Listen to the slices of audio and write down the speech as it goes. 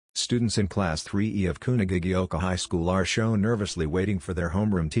students in Class 3E of Kunigigioka High School are shown nervously waiting for their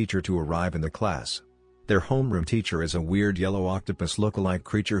homeroom teacher to arrive in the class. Their homeroom teacher is a weird yellow octopus look-alike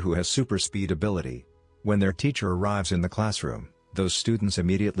creature who has super speed ability. When their teacher arrives in the classroom, those students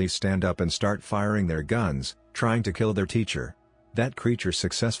immediately stand up and start firing their guns, trying to kill their teacher. That creature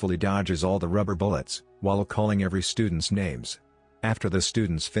successfully dodges all the rubber bullets, while calling every student's names. After the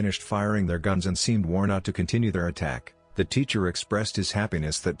students finished firing their guns and seemed worn out to continue their attack, the teacher expressed his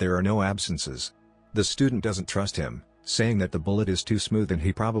happiness that there are no absences. The student doesn't trust him, saying that the bullet is too smooth and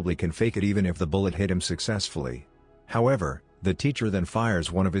he probably can fake it even if the bullet hit him successfully. However, the teacher then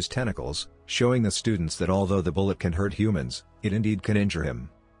fires one of his tentacles, showing the students that although the bullet can hurt humans, it indeed can injure him.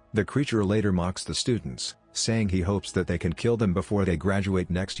 The creature later mocks the students, saying he hopes that they can kill them before they graduate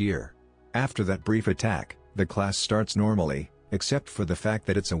next year. After that brief attack, the class starts normally, except for the fact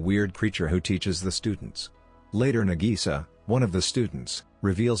that it's a weird creature who teaches the students. Later Nagisa, one of the students,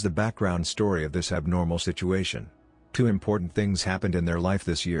 reveals the background story of this abnormal situation. Two important things happened in their life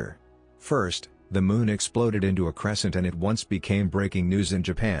this year. First, the moon exploded into a crescent and it once became breaking news in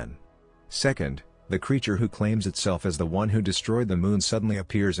Japan. Second, the creature who claims itself as the one who destroyed the moon suddenly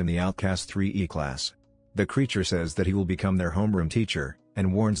appears in the Outcast 3E class. The creature says that he will become their homeroom teacher,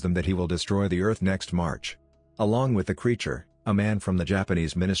 and warns them that he will destroy the Earth next March. Along with the creature, a man from the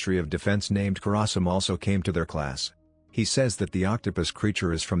Japanese Ministry of Defense named Kurasama also came to their class. He says that the octopus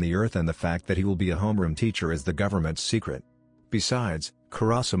creature is from the Earth and the fact that he will be a homeroom teacher is the government's secret. Besides,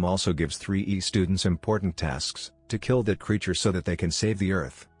 Kurasama also gives 3E students important tasks, to kill that creature so that they can save the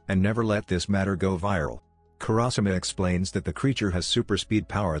Earth, and never let this matter go viral. Kurasama explains that the creature has super speed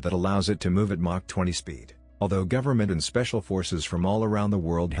power that allows it to move at Mach 20 speed. Although government and special forces from all around the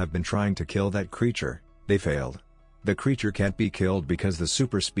world have been trying to kill that creature, they failed. The creature can't be killed because the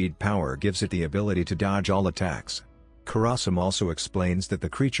super speed power gives it the ability to dodge all attacks. Kurasama also explains that the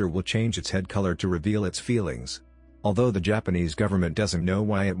creature will change its head color to reveal its feelings. Although the Japanese government doesn't know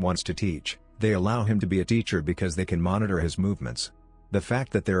why it wants to teach, they allow him to be a teacher because they can monitor his movements. The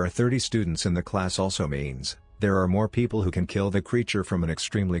fact that there are 30 students in the class also means there are more people who can kill the creature from an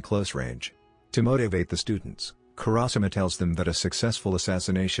extremely close range. To motivate the students, Kurasama tells them that a successful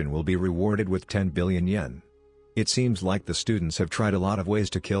assassination will be rewarded with 10 billion yen. It seems like the students have tried a lot of ways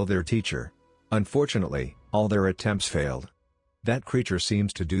to kill their teacher. Unfortunately, all their attempts failed. That creature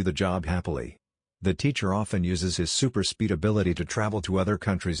seems to do the job happily. The teacher often uses his super speed ability to travel to other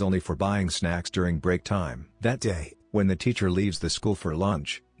countries only for buying snacks during break time. That day, when the teacher leaves the school for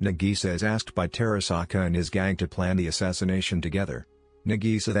lunch, Nagisa is asked by Terasaka and his gang to plan the assassination together.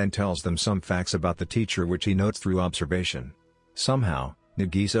 Nagisa then tells them some facts about the teacher which he notes through observation. Somehow,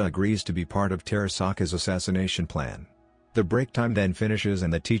 Nagisa agrees to be part of Terasaka's assassination plan. The break time then finishes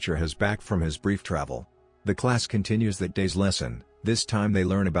and the teacher has back from his brief travel. The class continues that day's lesson. This time they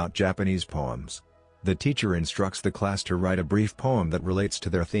learn about Japanese poems. The teacher instructs the class to write a brief poem that relates to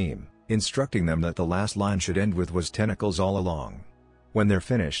their theme, instructing them that the last line should end with "was tentacles all along." When they're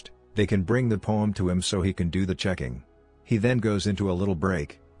finished, they can bring the poem to him so he can do the checking. He then goes into a little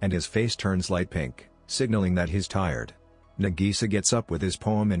break, and his face turns light pink, signaling that he's tired. Nagisa gets up with his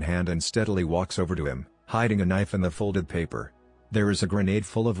poem in hand and steadily walks over to him, hiding a knife in the folded paper. There is a grenade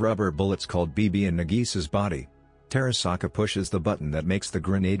full of rubber bullets called BB in Nagisa's body. Terasaka pushes the button that makes the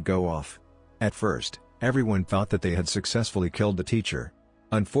grenade go off. At first, everyone thought that they had successfully killed the teacher.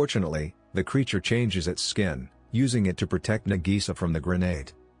 Unfortunately, the creature changes its skin, using it to protect Nagisa from the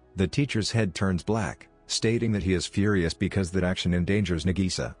grenade. The teacher's head turns black, stating that he is furious because that action endangers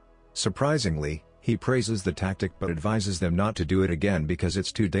Nagisa. Surprisingly, he praises the tactic but advises them not to do it again because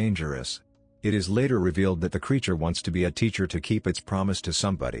it's too dangerous. It is later revealed that the creature wants to be a teacher to keep its promise to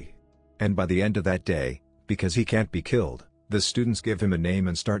somebody. And by the end of that day, because he can't be killed, the students give him a name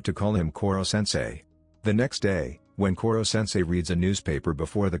and start to call him Koro-sensei. The next day, when Koro-sensei reads a newspaper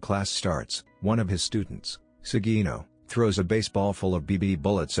before the class starts, one of his students, Sugino, throws a baseball full of BB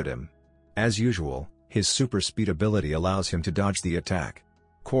bullets at him. As usual, his super speed ability allows him to dodge the attack.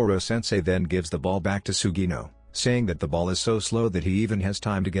 Koro-sensei then gives the ball back to Sugino, saying that the ball is so slow that he even has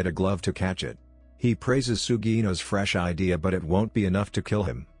time to get a glove to catch it. He praises Sugino's fresh idea but it won't be enough to kill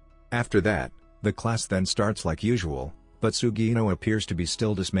him. After that, the class then starts like usual, but Sugino appears to be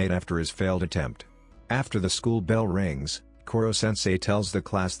still dismayed after his failed attempt. After the school bell rings, Koro-sensei tells the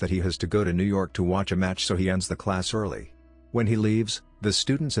class that he has to go to New York to watch a match so he ends the class early. When he leaves, the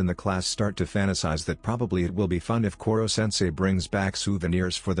students in the class start to fantasize that probably it will be fun if Koro-sensei brings back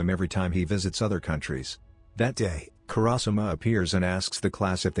souvenirs for them every time he visits other countries. That day, Kurasama appears and asks the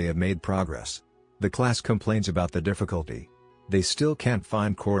class if they have made progress. The class complains about the difficulty. They still can't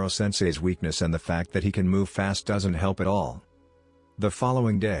find Koro-sensei's weakness and the fact that he can move fast doesn't help at all. The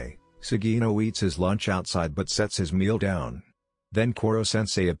following day, Sugino eats his lunch outside but sets his meal down. Then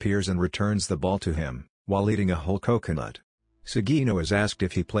Koro-sensei appears and returns the ball to him, while eating a whole coconut. Sugino is asked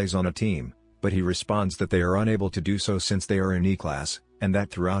if he plays on a team, but he responds that they are unable to do so since they are in E-class, and that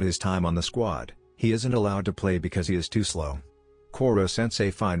throughout his time on the squad, he isn't allowed to play because he is too slow.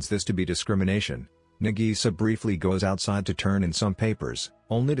 Koro-sensei finds this to be discrimination. Nagisa briefly goes outside to turn in some papers,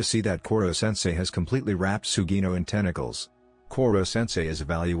 only to see that Koro-sensei has completely wrapped Sugino in tentacles. Koro-sensei is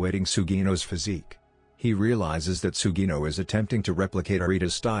evaluating Sugino's physique. He realizes that Sugino is attempting to replicate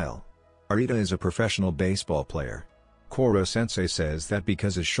Arita's style. Arita is a professional baseball player. Koro-sensei says that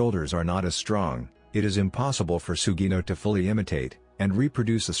because his shoulders are not as strong, it is impossible for Sugino to fully imitate and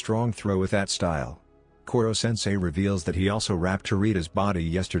reproduce a strong throw with that style. Koro-sensei reveals that he also wrapped Arita's body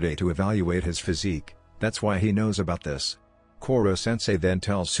yesterday to evaluate his physique, that's why he knows about this. Koro-sensei then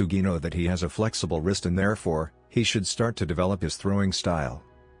tells Sugino that he has a flexible wrist and therefore, he should start to develop his throwing style.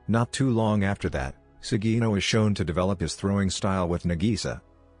 Not too long after that, Sugino is shown to develop his throwing style with Nagisa.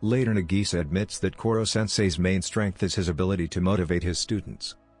 Later Nagisa admits that Koro-sensei's main strength is his ability to motivate his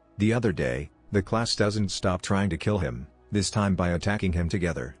students. The other day, the class doesn't stop trying to kill him, this time by attacking him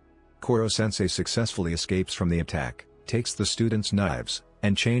together. Koro-sensei successfully escapes from the attack, takes the students' knives,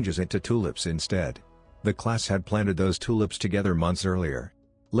 and changes it to tulips instead. The class had planted those tulips together months earlier.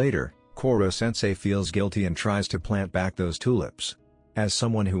 Later, Koro-sensei feels guilty and tries to plant back those tulips. As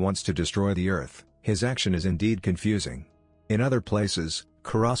someone who wants to destroy the earth, his action is indeed confusing. In other places,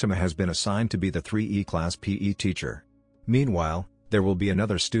 Kurasama has been assigned to be the 3E class PE teacher. Meanwhile, there will be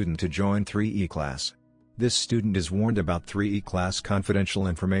another student to join 3E class. This student is warned about 3E class confidential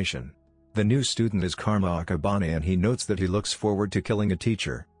information. The new student is Karma Akabane and he notes that he looks forward to killing a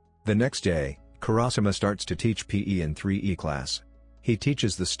teacher. The next day, Kurasama starts to teach PE in 3E class. He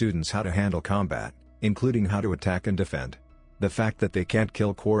teaches the students how to handle combat, including how to attack and defend. The fact that they can't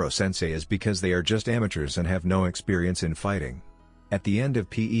kill Koro-sensei is because they are just amateurs and have no experience in fighting. At the end of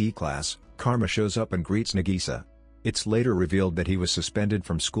PE class, Karma shows up and greets Nagisa. It's later revealed that he was suspended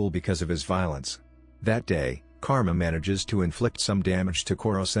from school because of his violence. That day, Karma manages to inflict some damage to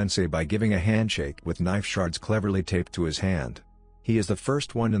Koro-sensei by giving a handshake with knife shards cleverly taped to his hand. He is the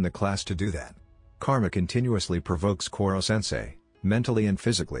first one in the class to do that. Karma continuously provokes Koro-sensei, mentally and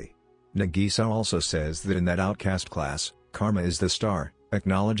physically. Nagisa also says that in that outcast class, Karma is the star,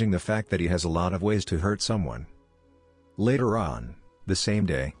 acknowledging the fact that he has a lot of ways to hurt someone. Later on, the same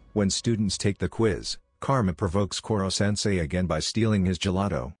day, when students take the quiz, Karma provokes Koro-sensei again by stealing his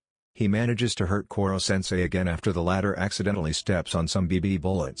gelato. He manages to hurt Koro-sensei again after the latter accidentally steps on some BB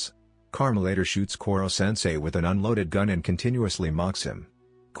bullets. Karma later shoots Koro-sensei with an unloaded gun and continuously mocks him.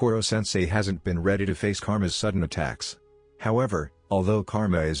 Koro-sensei hasn't been ready to face Karma's sudden attacks. However, although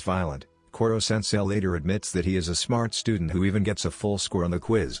Karma is violent, Koro-sensei later admits that he is a smart student who even gets a full score on the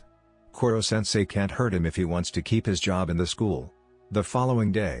quiz. Koro-sensei can't hurt him if he wants to keep his job in the school. The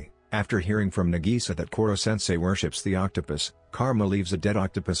following day, after hearing from Nagisa that Koro-sensei worships the octopus, Karma leaves a dead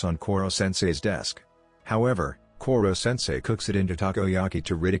octopus on Koro-sensei's desk. However, Koro-sensei cooks it into takoyaki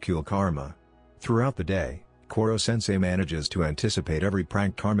to ridicule Karma. Throughout the day, Koro-sensei manages to anticipate every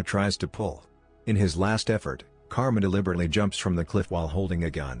prank Karma tries to pull. In his last effort, Karma deliberately jumps from the cliff while holding a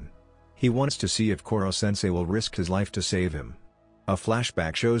gun. He wants to see if Koro-sensei will risk his life to save him. A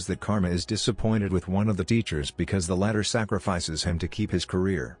flashback shows that Karma is disappointed with one of the teachers because the latter sacrifices him to keep his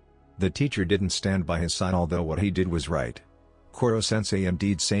career. The teacher didn't stand by his side although what he did was right. Koro-sensei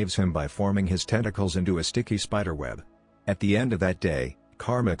indeed saves him by forming his tentacles into a sticky spiderweb. At the end of that day,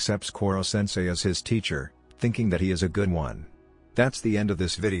 Karma accepts Koro-sensei as his teacher, thinking that he is a good one. That's the end of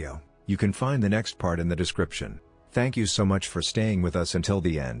this video. You can find the next part in the description. Thank you so much for staying with us until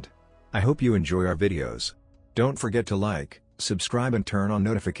the end. I hope you enjoy our videos. Don't forget to like, subscribe and turn on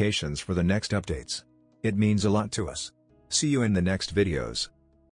notifications for the next updates. It means a lot to us. See you in the next videos.